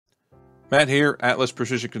Matt here, Atlas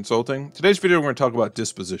Precision Consulting. Today's video, we're going to talk about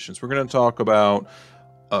dispositions. We're going to talk about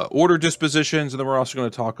order dispositions, and then we're also going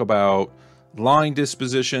to talk about line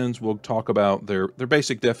dispositions. We'll talk about their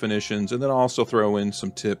basic definitions, and then also throw in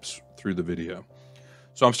some tips through the video.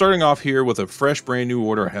 So I'm starting off here with a fresh, brand new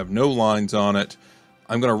order. I have no lines on it.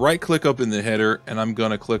 I'm going to right-click up in the header, and I'm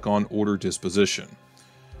going to click on Order Disposition.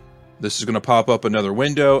 This is going to pop up another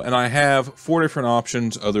window, and I have 4 different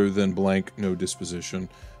options other than blank, no disposition.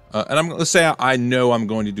 And let's say I know I'm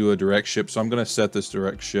going to do a direct ship, so I'm going to set this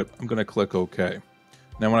direct ship. I'm going to click OK.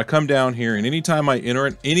 Now, when I come down here, and anytime I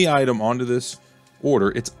enter any item onto this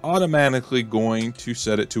order, it's automatically going to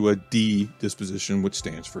set it to a D disposition, which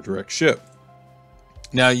stands for direct ship.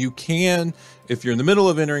 Now, you can, if you're in the middle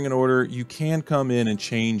of entering an order, you can come in and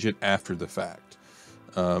change it after the fact.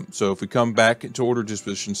 So if we come back into order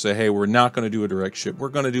disposition, say, hey, we're not going to do a direct ship, we're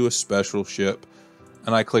going to do a special ship,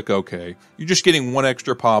 and I click OK. You're just getting one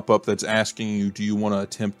extra pop-up that's asking you, do you want to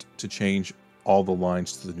attempt to change all the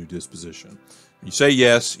lines to the new disposition? You say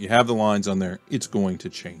yes, you have the lines on there, it's going to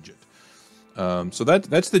change it. So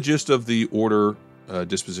that's the gist of the order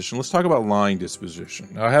disposition. Let's talk about line disposition.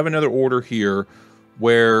 Now, I have another order here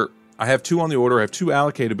where I have 2 on the order, I have 2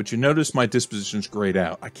 allocated, but you notice my disposition's grayed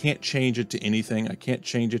out. I can't change it to anything. I can't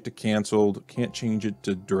change it to canceled, can't change it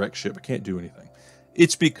to direct ship, I can't do anything.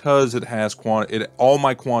 It's because it has all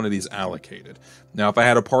my quantities allocated. Now, if I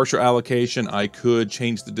had a partial allocation, I could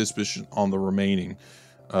change the disposition on the remaining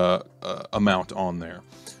amount on there.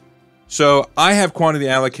 So I have quantity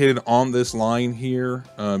allocated on this line here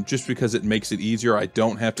just because it makes it easier. I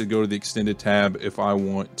don't have to go to the extended tab if I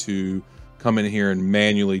want to come in here and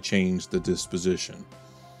manually change the disposition.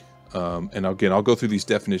 And again, I'll go through these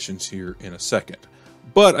definitions here in a second.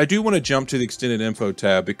 But I do want to jump to the extended info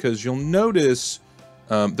tab because you'll notice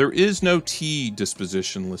there is no T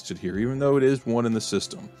disposition listed here, even though it is one in the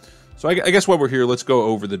system. So I guess while we're here, let's go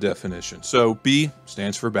over the definition. So B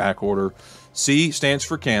stands for back order. C stands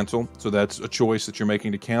for cancel. So that's a choice that you're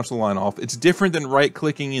making to cancel a line off. It's different than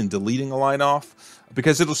right-clicking and deleting a line off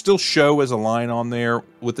because it'll still show as a line on there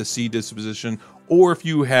with the C disposition. Or if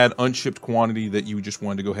you had unshipped quantity that you just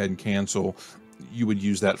wanted to go ahead and cancel, you would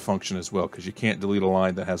use that function as well because you can't delete a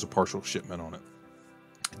line that has a partial shipment on it.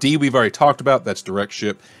 D, we've already talked about, that's direct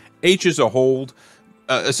ship. H is a hold.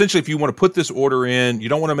 Essentially, if you want to put this order in, you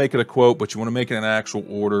don't want to make it a quote, but you want to make it an actual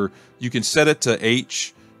order, you can set it to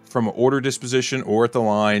H from an order disposition or at the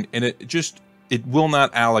line, and it will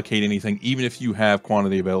not allocate anything, even if you have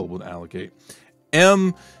quantity available to allocate.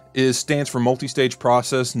 M stands for multi-stage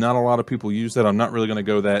process. Not a lot of people use that. I'm not really going to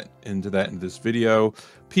go into that in this video.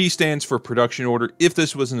 P stands for production order. If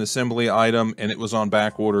this was an assembly item and it was on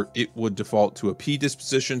back order, it would default to a P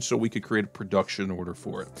disposition, so we could create a production order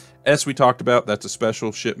for it. S we talked about, that's a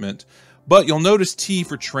special shipment. But you'll notice T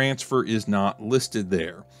for transfer is not listed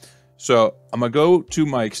there. So I'm going to go to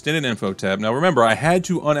my extended info tab. Now remember, I had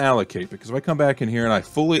to unallocate because if I come back in here and I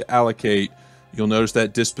fully allocate, you'll notice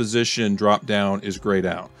that disposition drop down is grayed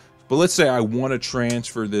out. But let's say I want to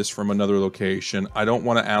transfer this from another location. I don't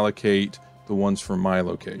want to allocate the ones from my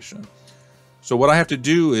location. So what I have to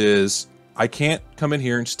do is I can't come in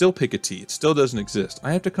here and still pick a T. It still doesn't exist.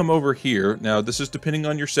 I have to come over here. Now this is depending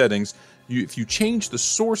on your settings. If you change the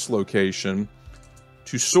source location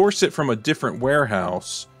to source it from a different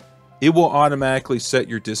warehouse, it will automatically set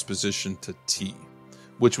your disposition to T,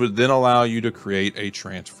 which would then allow you to create a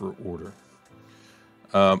transfer order.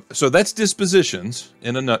 So that's dispositions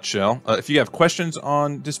in a nutshell. If you have questions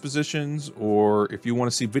on dispositions or if you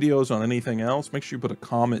want to see videos on anything else, make sure you put a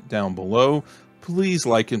comment down below. Please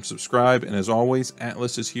like and subscribe. And as always,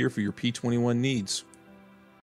 Atlas is here for your P21 needs.